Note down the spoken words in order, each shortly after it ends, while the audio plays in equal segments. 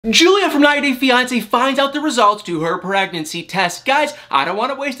Julia from 90 Day Fiancé finds out the results to her pregnancy test. Guys, I don't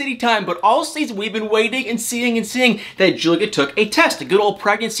want to waste any time, but all season we've been waiting and seeing that Julia took a test, a good old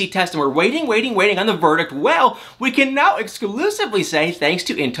pregnancy test, and we're waiting on the verdict. Well, we can now exclusively say, thanks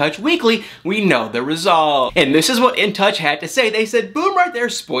to In Touch Weekly, we know the result. And this is what In Touch had to say. They said, boom, right there,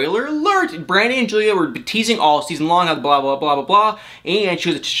 spoiler alert. Brandon and Julia were teasing all season long how blah, blah, blah, blah, blah, and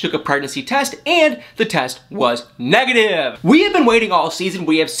she took a pregnancy test, and the test was negative. We have been waiting all season.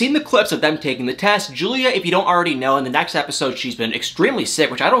 We have seen the clips of them taking the test. Julia, if you don't already know, in the next episode, she's been extremely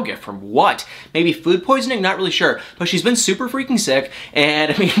sick, which I don't get from what. Maybe food poisoning? Not really sure. But she's been super freaking sick,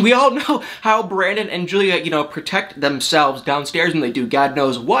 and I mean, we all know how Brandon and Julia, you know, protect themselves downstairs when they do God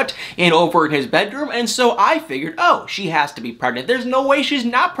knows what, and over in his bedroom, and so I figured, oh, she has to be pregnant. There's no way she's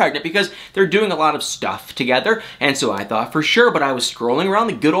not pregnant because they're doing a lot of stuff together, and so I thought for sure, but I was scrolling around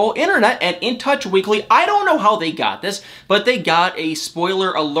the good old internet, and In Touch Weekly, I don't know how they got this, but they got a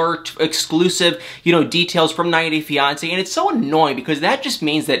spoiler alert exclusive, you know, details from 90 Day Fiancé, and it's so annoying because that just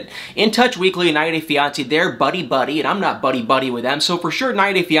means that In Touch Weekly and 90 Day Fiancé, they're buddy-buddy, and I'm not buddy-buddy with them, so for sure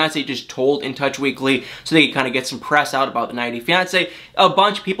 90 Day Fiancé just told In Touch Weekly so they could kind of get some press out about the 90 Day Fiancé. A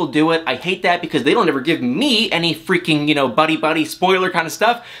bunch of people do it. I hate that because they don't ever give me any freaking, you know, buddy-buddy spoiler kind of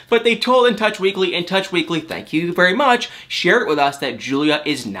stuff, but they told In Touch Weekly, thank you very much, share it with us that Julia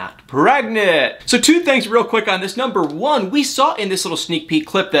is not pregnant. So two things real quick on this. Number one, we saw in this little sneak peek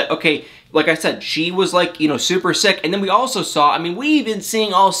clip that, okay, like I said, she was like, you know, super sick. And then we also saw, I mean, we've been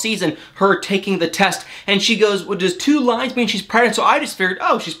seeing all season her taking the test. And she goes, well, does 2 lines mean she's pregnant? So I just figured,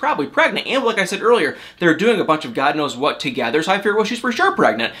 oh, she's probably pregnant. And like I said earlier, they're doing a bunch of God knows what together. So I figured, well, she's for sure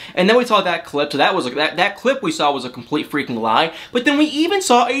pregnant. And then we saw that clip. So that was like, that clip we saw was a complete freaking lie. But then we even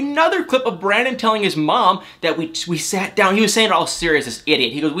saw another clip of Brandon telling his mom that we sat down. He was saying it all serious, this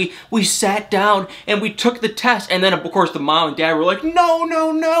idiot. He goes, we sat down and we took the test. And then, of course, the mom and dad were like, no,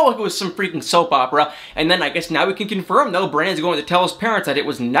 no, no. Like it was some freaking soap opera. And then I guess now we can confirm, though, Brandon's going to tell his parents that it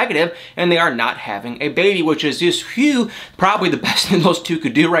was negative and they are not having a baby, which is just, phew, probably the best thing those two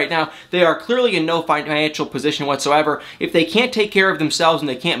could do right now. They are clearly in no financial position whatsoever. If they can't take care of themselves and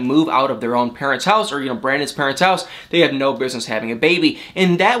they can't move out of their own parents' house or, you know, Brandon's parents' house, they have no business having a baby.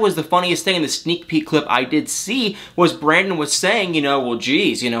 And that was the funniest thing in the sneak peek clip I did see was Brandon was saying, you know, well,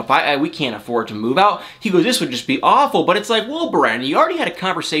 geez, you know, if we can't afford to move out. He goes, this would just be awful. But it's like, well, Brandon, you already had a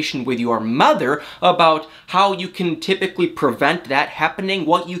conversation with your mother about how you can typically prevent that happening,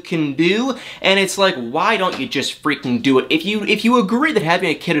 what you can do, and it's like, why don't you just freaking do it? If you agree that having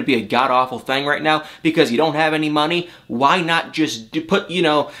a kid would be a god-awful thing right now because you don't have any money, why not just put,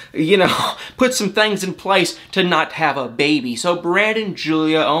 put some things in place to not have a baby? So Brandon,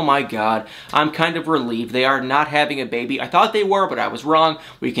 Julia, oh my god, I'm kind of relieved. They are not having a baby. I thought they were, but I was wrong.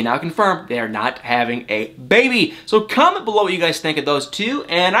 We can now confirm they are not having a baby. So comment below what you guys think of those two,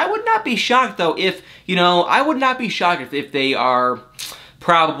 and I would not be shocked though if, you know, I would not be shocked if they are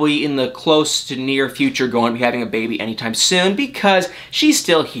probably in the close to near future going to be having a baby anytime soon because she's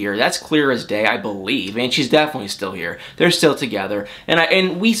still here. That's clear as day, I believe, and she's definitely still here. They're still together,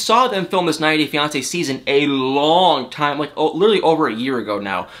 and we saw them film this 90 Day Fiancé season a long time, like literally over a year ago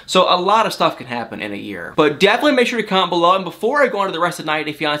now. So a lot of stuff can happen in a year. But definitely make sure to comment below, and before I go on to the rest of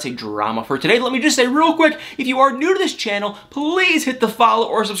 90 Day Fiancé drama for today, let me just say real quick, if you are new to this channel, please hit the follow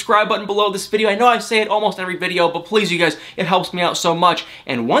or subscribe button below this video. I know I say it almost every video, but please, you guys, it helps me out so much.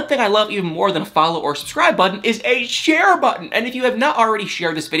 And one thing I love even more than a follow or subscribe button is a share button. And if you have not already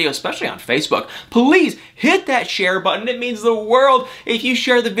shared this video, especially on Facebook, please hit that share button. It means the world. If you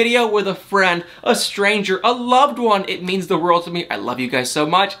share the video with a friend, a stranger, a loved one, it means the world to me. I love you guys so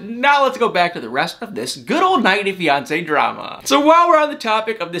much. Now let's go back to the rest of this good old 90 Day Fiancé drama. So while we're on the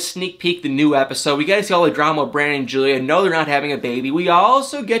topic of this sneak peek, the new episode, we get to see all the drama of Brandon and Julia. No, they're not having a baby. We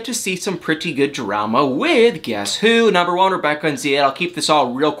also get to see some pretty good drama with, guess who? Number one, Rebecca and Ziad. I'll keep this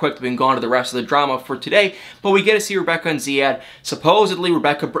all real quick. We've been going to the rest of the drama for today, but we get to see Rebecca and Ziad. Supposedly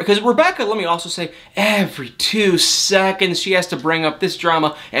Rebecca, because Rebecca, let me also say, every 2 seconds she has to bring up this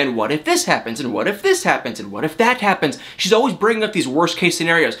drama, and what if this happens, and what if this happens, and what if that happens? She's always bringing up these worst case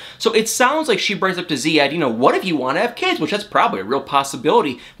scenarios. So it sounds like she brings up to Ziad, you know, what if you want to have kids? Which that's probably a real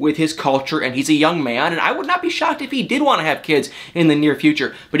possibility with his culture, and he's a young man, and I would not be shocked if he did want to have kids in the near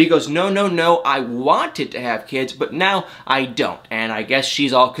future. But he goes, no, no, no, I wanted to have kids, but now I don't. And I guess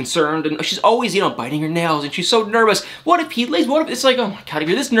she's all concerned, and she's always, you know, biting her nails, and she's so nervous. What if he leaves? What if it's like, oh my god, if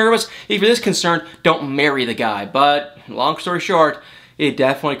you're this nervous, if you're this concerned, don't marry the guy. But long story short, it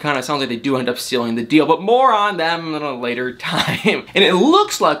definitely kind of sounds like they do end up sealing the deal, but more on them at a later time. And it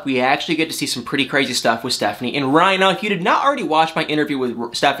looks like we actually get to see some pretty crazy stuff with Stephanie and Ryan. Now, if you did not already watch my interview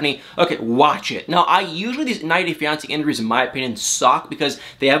with Stephanie, okay, watch it. Now, usually these 90 Day Fiancé interviews, in my opinion, suck because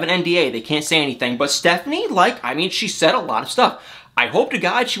they have an NDA. They can't say anything, but Stephanie, she said a lot of stuff. I hope to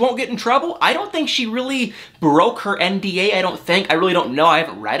God she won't get in trouble. I don't think she really broke her NDA, I don't think. I really don't know. I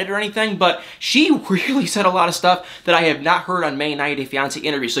haven't read it or anything, but she really said a lot of stuff that I have not heard on May 90 Day Fiancé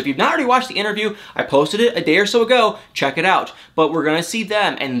interview. So if you've not already watched the interview, I posted it a day or so ago. Check it out. But we're going to see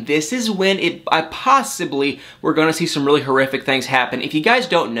them, and this is when we're going to see some really horrific things happen. If you guys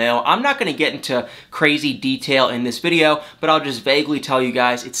don't know, I'm not going to get into crazy detail in this video, but I'll just vaguely tell you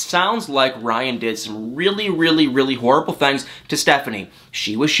guys, it sounds like Ryan did some really, really, really horrible things to Stephanie.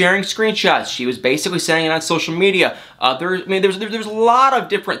 She was sharing screenshots. She was basically saying it on social media. There's a lot of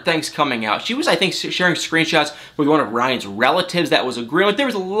different things coming out. She was, I think, sharing screenshots with one of Ryan's relatives that was agreeing with. There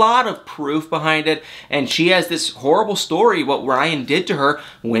was a lot of proof behind it, and she has this horrible story what Ryan did to her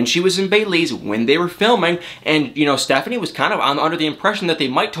when she was in Belize, when they were filming, and, you know, Stephanie was kind of under the impression that they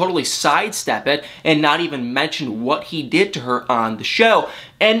might totally sidestep it and not even mention what he did to her on the show.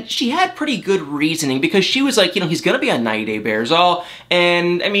 And she had pretty good reasoning because she was like, you know, he's going to be on 90 Day Bearzall.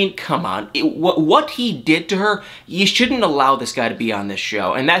 And, I mean, come on. What he did to her, you shouldn't allow this guy to be on this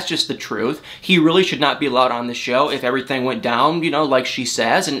show. And that's just the truth. He really should not be allowed on this show if everything went down, you know, like she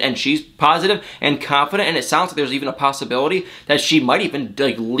says. And she's positive and confident. And it sounds like there's even a possibility that she might even,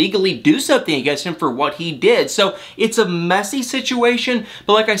 like, legally do something against him for what he did. So it's a messy situation.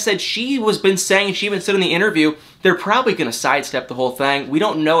 But like I said, she even said in the interview, they're probably going to sidestep the whole thing. We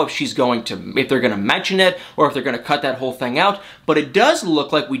don't know if they're going to mention it or if they're going to cut that whole thing out, but it does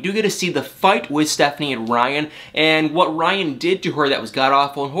look like we do get to see the fight with Stephanie and Ryan, and what Ryan did to her that was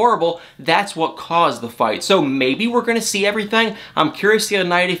god-awful and horrible, that's what caused the fight. So maybe we're going to see everything. I'm curious to see how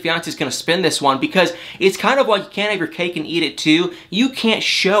 90 Day Fiancé is going to spin this one, because it's kind of like you can't have your cake and eat it too. You can't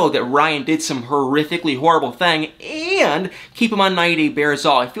show that Ryan did some horrifically horrible thing and keep him on 90 Day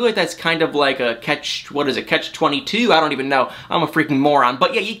Bearzall. I feel like that's kind of like a catch-22? I don't even know. I'm a freaking moron.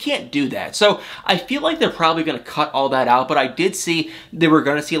 But yeah, you can't do that. So I feel like they're probably going to cut all that out, but I did see they were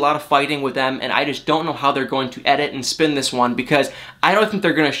going to see a lot of fighting with them, and I just don't know how they're going to edit and spin this one, because I don't think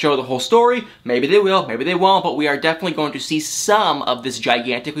they're going to show the whole story. Maybe they will, maybe they won't, but we are definitely going to see some of this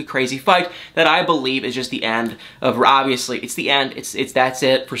gigantically crazy fight that I believe is just the end of, obviously, it's the end. That's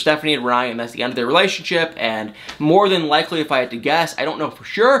it for Stephanie and Ryan. That's the end of their relationship, and more than likely, if I had to guess, I don't know for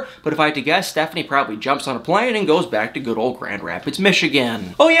sure, but if I had to guess, Stephanie probably jumps on a plane and goes back to good old Grand Rapids,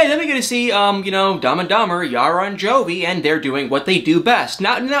 Michigan. Oh yeah, then we get to see, you know, Dumb and Dumber, Yara and Jovi, and they're doing what they do best.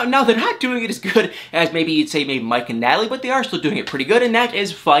 Now they're not doing it as good as maybe you'd say maybe Mike and Natalie, but they are still doing it pretty good, and that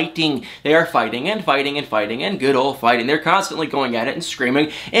is fighting. They are fighting and fighting and fighting and good old fighting. They're constantly going at it and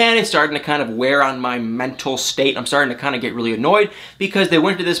screaming, and it's starting to kind of wear on my mental state. I'm starting to kind of get really annoyed because they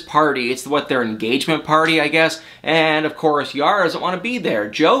went to this party. It's their engagement party, I guess, and of course Yara doesn't want to be there.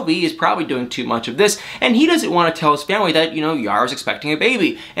 Jovi is probably doing too much of this, and he doesn't want to tell his family that, you know, Yara's expecting a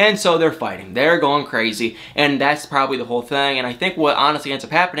baby. And so they're fighting. They're going crazy. And that's probably the whole thing. And I think what honestly ends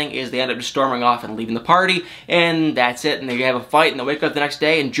up happening is they end up just storming off and leaving the party. And that's it. And they have a fight and they wake up the next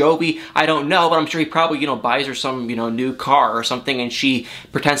day. And Jovi, I don't know, but I'm sure he probably, you know, buys her some, you know, new car or something. And she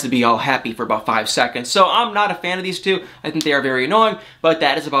pretends to be all happy for about 5 seconds. So I'm not a fan of these two. I think they are very annoying. But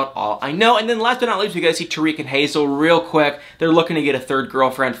that is about all I know. And then last but not least, we guys see Tariq and Hazel real quick. They're looking to get a third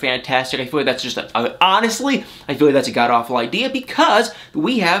girlfriend. Fantastic. I feel like that's just, honestly, I feel like that's a god-awful idea, because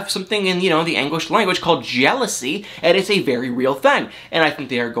we have something in, you know, the English language called jealousy, and it's a very real thing. And I think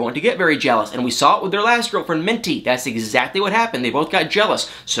they are going to get very jealous. And we saw it with their last girlfriend, Minty. That's exactly what happened. They both got jealous.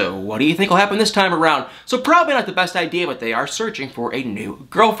 So what do you think will happen this time around? So probably not the best idea, but they are searching for a new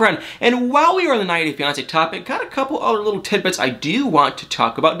girlfriend. And while we are on the 90 Day Fiancé topic, got a couple other little tidbits I do want to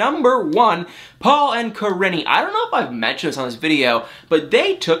talk about. Number one, Paul and Corinne. I don't know if I've mentioned this on this video, but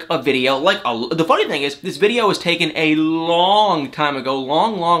they took a video, the funny thing is, this video was taken a long time ago,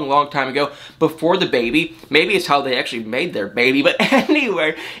 long time ago, before the baby. Maybe it's how they actually made their baby, but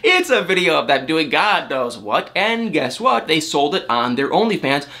anyway, it's a video of them doing God knows what, and guess what? They sold it on their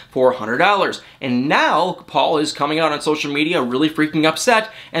OnlyFans for $100. And now, Paul is coming out on social media really freaking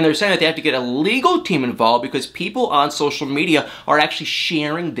upset, and they're saying that they have to get a legal team involved because people on social media are actually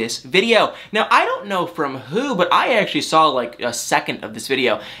sharing this video. Now, I don't know from who, but I actually saw like a second of this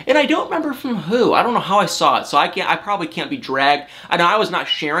video, and I don't remember from who. I don't know how I saw saw it, so I probably can't be dragged. I know I was not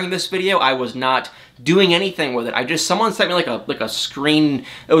sharing this video. I was not doing anything with it. Someone sent me like a screen.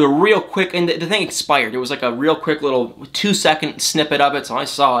 It was a real quick, and the thing expired. It was like a real quick little 2-second snippet of it, so I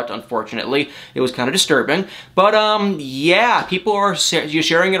saw it, unfortunately. It was kind of disturbing. But yeah, people are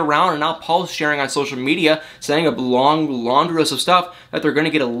sharing it around, and now Paul's sharing on social media, saying a long laundry list of stuff that they're going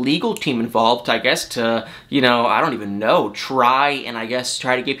to get a legal team involved, I guess, to, you know, I don't even know, try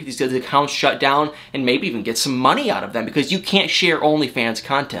to get these accounts shut down and maybe even get some money out of them, because you can't share OnlyFans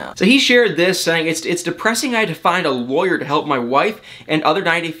content. So he shared this, saying, it's depressing I had to find a lawyer to help my wife and other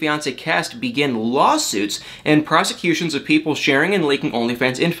 90 Day Fiancé cast begin lawsuits and prosecutions of people sharing and leaking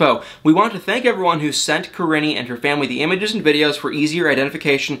OnlyFans info. We want to thank everyone who sent Karini and her family the images and videos for easier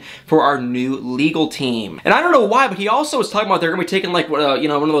identification for our new legal team. And I don't know why, but he also was talking about they're going to be taking like, you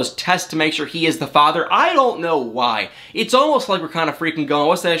know, one of those tests to make sure he is the father. I don't know why. It's almost like we're kind of freaking going,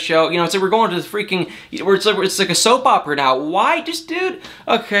 what's that show? You know, it's like we're going to the freaking, it's like a soap opera now. Why? Just, dude,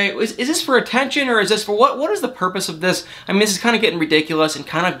 okay, is this for attention, or is this for what is the purpose of this? I mean, this is kind of getting ridiculous and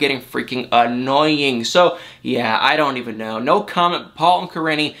kind of getting freaking annoying. So, yeah, I don't even know. No comment. Paul and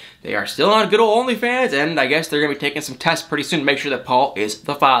Karini, they are still on good old OnlyFans, and I guess they're going to be taking some tests pretty soon to make sure that Paul is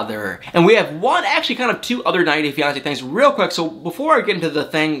the father. And we have actually kind of two other 90 Day Fiancé things real quick. So before I get into the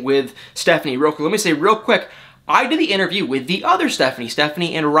thing with Stephanie real quick, let me say real quick, I did the interview with the other Stephanie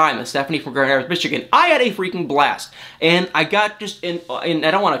and Ryma, Stephanie from Grand Rapids, Michigan. I had a freaking blast. And I got just, and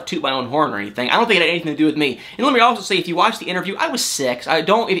I don't want to toot my own horn or anything. I don't think it had anything to do with me. And let me also say, if you watch the interview, I was sick.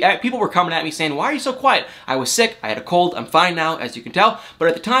 People were coming at me saying, why are you so quiet? I was sick, I had a cold, I'm fine now, as you can tell. But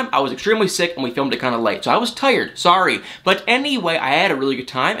at the time, I was extremely sick and we filmed it kind of late. So I was tired, sorry. But anyway, I had a really good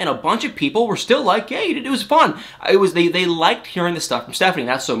time, and a bunch of people were still like, hey, it was fun. They liked hearing the stuff from Stephanie,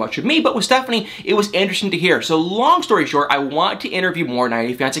 not so much of me, but with Stephanie, it was interesting to hear. So long story short, I want to interview more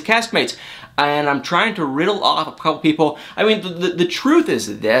 90 Day Fiancé castmates, and I'm trying to riddle off a couple people. I mean, the truth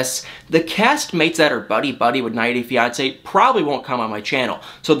is this: the castmates that are buddy-buddy with 90 Day Fiancé probably won't come on my channel.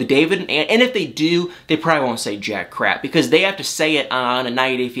 So the David and if they do, they probably won't say jack crap, because they have to say it on a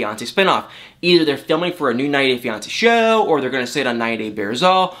 90 Day Fiancé spinoff. Either they're filming for a new 90 Day Fiancé show, or they're going to say it on 90 Day Bears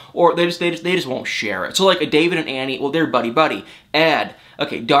All, or they just won't share it. So like a David and Annie, well, they're buddy-buddy. Ed,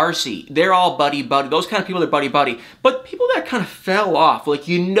 okay, Darcy, they're all buddy-buddy. Those kind of people are buddy-buddy. But people that kind of fell off, like,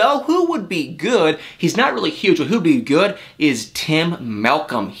 you know who would be good? He's not really huge, but who'd be good is Tim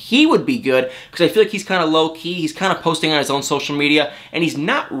Malcolm. He would be good, because I feel like he's kind of low-key. He's kind of posting on his own social media, and he's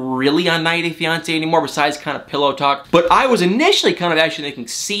not really on 90 Day Fiancé anymore, besides kind of pillow talk. But I was initially kind of actually thinking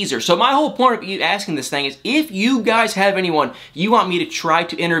Caesar. So my whole point of you asking this thing is, if you guys have anyone you want me to try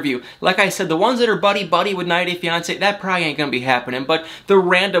to interview, like I said, the ones that are buddy-buddy with 90 Day Fiancé, that probably ain't gonna be happening, but the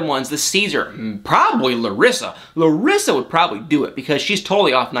random ones, the Caesar, probably Larissa. Larissa would probably do it, because she's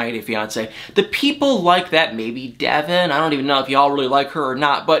totally off 90 Day Fiancé. The people like that, maybe Devin, I don't even know if y'all really like her or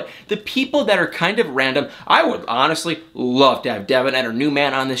not, but the people that are kind of random, I would honestly love to have Devin and her new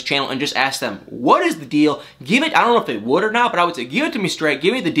man on this channel and just ask them, what is the deal? Give it, I don't know if they would or not, but I would say, give it to me straight,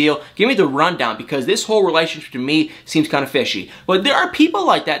 give me the deal, give me the rundown, because this whole relationship to me seems kind of fishy. But there are people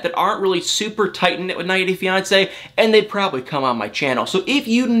like that that aren't really super tight-knit with 90 Day Fiancé, and they'd probably come on my channel. So if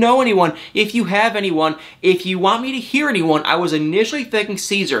you know anyone, if you have anyone, if you want me to hear anyone, I was initially thinking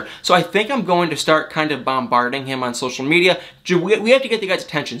Caesar. So I think I'm going to start kind of bombarding him on social media. We have to get the guy's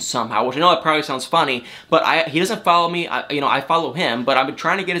attention somehow, which I know that probably sounds funny, but he doesn't follow me. I follow him, but I've been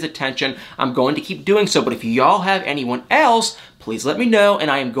trying to get his attention. I'm going to keep doing so, but if y'all have anyone else, please let me know, and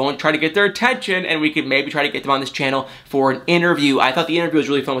I am going to try to get their attention, and we could maybe try to get them on this channel for an interview. I thought the interview was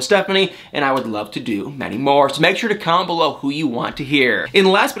really fun with Stephanie, and I would love to do many more. So make sure to comment below who you want to hear. And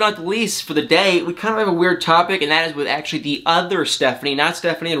last but not the least, for the day, we kind of have a weird topic, and that is with actually the other Stephanie, not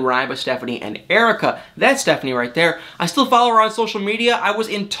Stephanie and Ryan, but Stephanie and Erica. That's Stephanie right there. I still follow her on social media. I was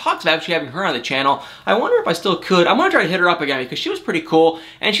in talks of actually having her on the channel. I wonder if I still could. I'm going to try to hit her up again, because she was pretty cool,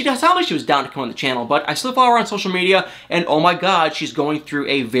 and she sounded like she was down to come on the channel, but I still follow her on social media, and oh my god, she's going through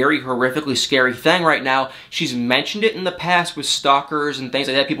a very horrifically scary thing right now. She's mentioned it in the past with stalkers and things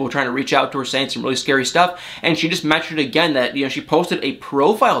like that. People were trying to reach out to her saying some really scary stuff, and she just mentioned again that, you know, she posted a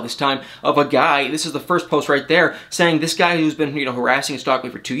profile this time of a guy. This is the first post right there, saying, this guy who's been, you know, harassing and stalking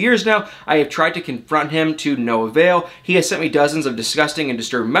me for 2 years now, I have tried to confront him to no avail. He has sent me dozens of disgusting and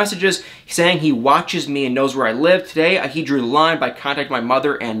disturbing messages saying he watches me and knows where I live. Today, he drew the line by contacting my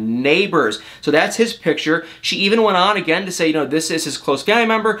mother and neighbors. So that's his picture. She even went on again to say, you know, this is his close family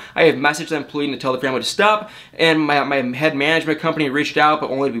member. I have messaged them pleading to tell the family to stop, and my head management company reached out, but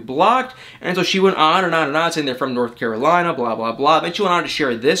only to be blocked. And so she went on and on and on, saying they're from North Carolina, blah, blah, blah. Then she went on to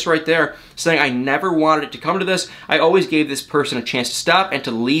share this right there, saying, I never wanted it to come to this. I always gave this person a chance to stop and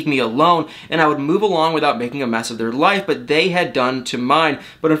to leave me alone, and I would move along without making a mess of their life, but they had done to mine.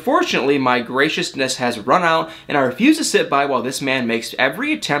 But unfortunately, my graciousness has run out, and I refuse to sit by while this man makes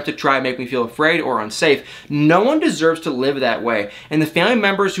every attempt to try and make me feel afraid or unsafe. No one deserves to live that way, and the family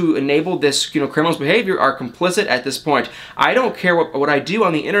members who enabled this, criminal's behavior are complicit at this point. I don't care what I do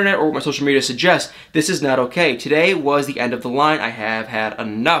on the internet or what my social media suggests. This is not okay. Today was the end of the line. I have had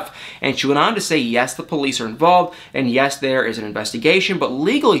enough. And she went on to say, yes, the police are involved, and yes, there is an investigation, but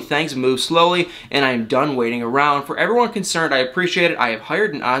legally things move slowly, and I am done waiting around. For everyone concerned, I appreciate it. I have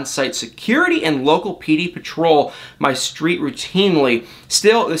hired an on-site security and local PD patrol my street routinely.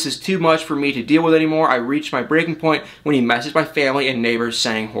 Still, this is too much for me to deal with anymore. I reached my breaking point when he messaged my family and neighbors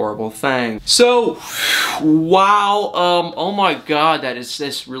saying horrible things. So, wow, oh my god,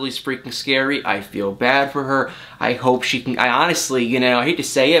 this really is freaking scary. I feel bad for her. I hope she can, I honestly, I hate to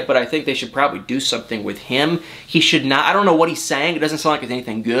say it, but I think they should probably do something with him. He should not, I don't know what he's saying, it doesn't sound like it's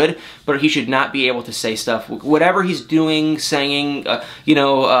anything good, but he should not be able to say stuff. Whatever he's doing, saying,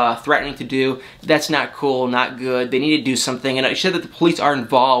 threatening to do, that's not cool, not good. They need to do something, and I said that the police are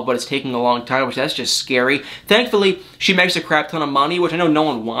involved, but it's taking a long time, which that's just scary. Thankfully, she makes a crap ton of money, which I know no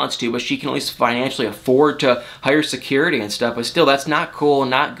one wants to, but she can at least financially afford to hire security and stuff, but still, that's not cool,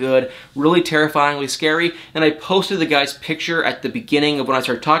 not good, really terrifyingly scary, and I posted the guy's picture at the beginning of when I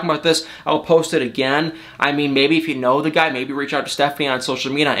started talking about this. I'll post it again. I mean, maybe if you know the guy, maybe reach out to Stephanie on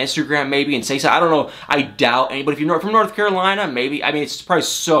social media, on Instagram maybe, and say so. I don't know. I doubt anybody. If you're from North Carolina, maybe. I mean, it's probably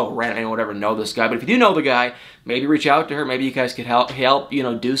so random anyone would ever know this guy, but if you do know the guy, maybe reach out to her. Maybe you guys could help,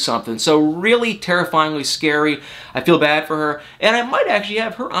 do something. So really terrifyingly scary. I feel bad for her, and I might actually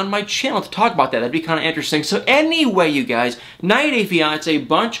have her on my channel to talk about that. That'd be kind of interesting. So anyway, you guys, 90 Day Fiancé, a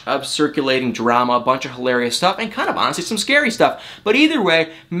bunch of circulating drama, a bunch of hilarious stuff, and kind of honestly some scary stuff. But either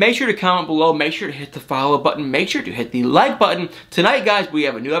way, make sure to comment below, make sure to hit the follow button, make sure to hit the like button. Tonight, guys, we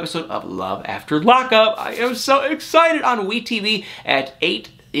have a new episode of Love After Lockup. I am so excited on WeTV at 8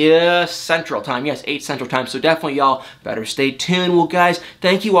 Central Time. Yes, 8 Central Time. So definitely y'all better stay tuned. Well, guys,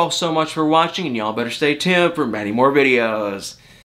 thank you all so much for watching, and y'all better stay tuned for many more videos.